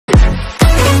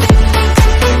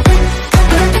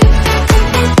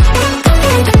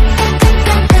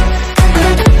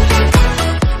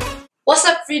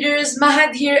viewers,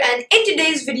 Mahad here, and in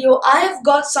today's video I have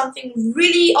got something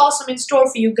really awesome in store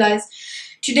for you guys.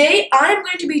 Today I am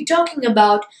going to be talking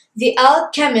about The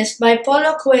Alchemist by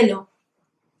Paulo Coelho.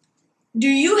 Do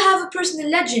you have a personal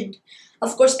legend?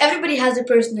 Of course everybody has a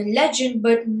personal legend,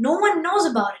 but no one knows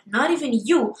about it, not even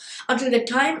you, until the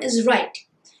time is right.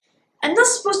 I'm not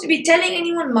supposed to be telling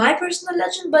anyone my personal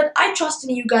legend, but I trust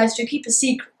in you guys to keep a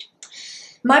secret.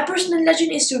 My personal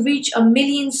legend is to reach 1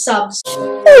 million subs.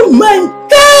 Oh my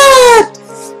god!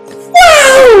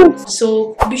 Wow!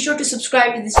 So be sure to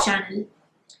subscribe to this channel.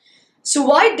 So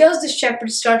why does the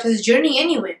shepherd start his journey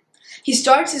anyway? He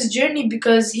starts his journey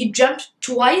because he dreamt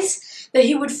twice that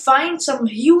he would find some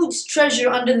huge treasure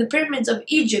under the pyramids of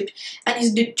Egypt, and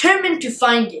he's determined to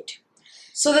find it.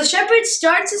 So the shepherd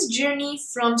starts his journey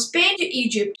from Spain to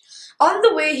Egypt. On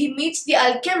the way, he meets the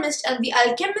alchemist, and the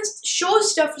alchemist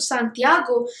shows stuff to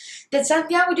Santiago that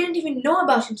Santiago didn't even know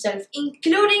about himself,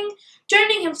 including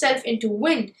turning himself into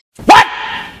wind. What?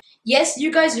 Yes,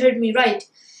 you guys heard me right.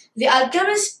 The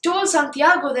alchemist told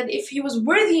Santiago that if he was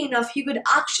worthy enough, he could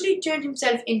actually turn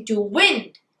himself into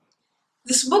wind.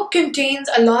 This book contains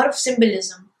a lot of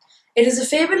symbolism. It is a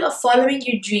fable of following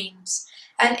your dreams.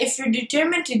 And if you're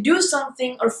determined to do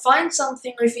something or find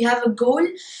something, or if you have a goal,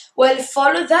 well,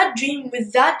 follow that dream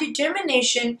with that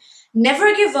determination,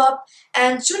 never give up,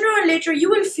 and sooner or later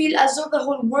you will feel as though the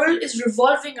whole world is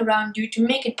revolving around you to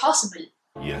make it possible.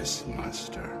 Yes,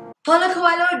 master. Paulo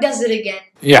Coelho does it again.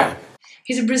 Yeah.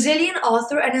 He's a Brazilian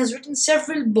author and has written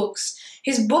several books.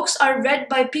 His books are read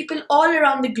by people all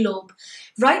around the globe.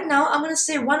 Right now, I'm going to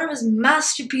say one of his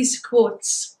masterpiece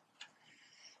quotes.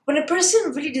 When a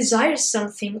person really desires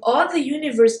something, all the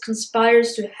universe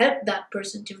conspires to help that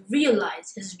person to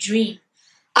realize his dream.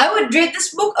 I would rate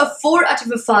this book a 4 out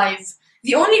of 5.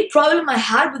 The only problem I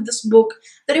had with this book,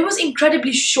 that it was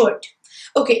incredibly short.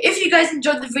 Okay, if you guys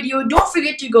enjoyed the video, don't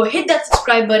forget to go hit that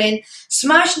subscribe button,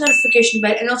 smash the notification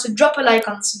bell, and also drop a like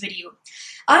on this video.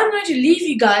 I'm going to leave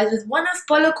you guys with one of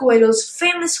Paulo Coelho's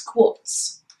famous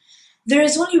quotes. There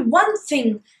is only one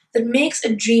thing that makes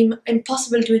a dream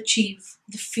impossible to achieve: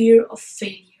 the fear of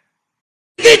failure.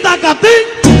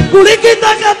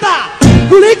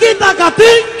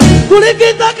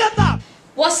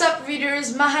 What's up,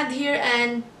 readers? Mahad here,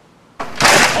 and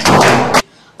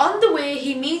on the way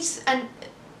he meets an...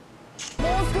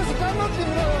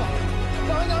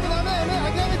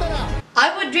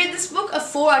 I would rate this book a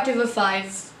 4 out of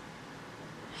 5.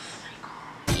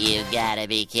 You gotta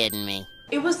be kidding me.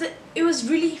 It was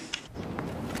really...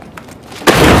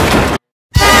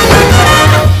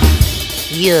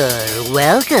 You're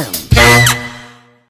welcome.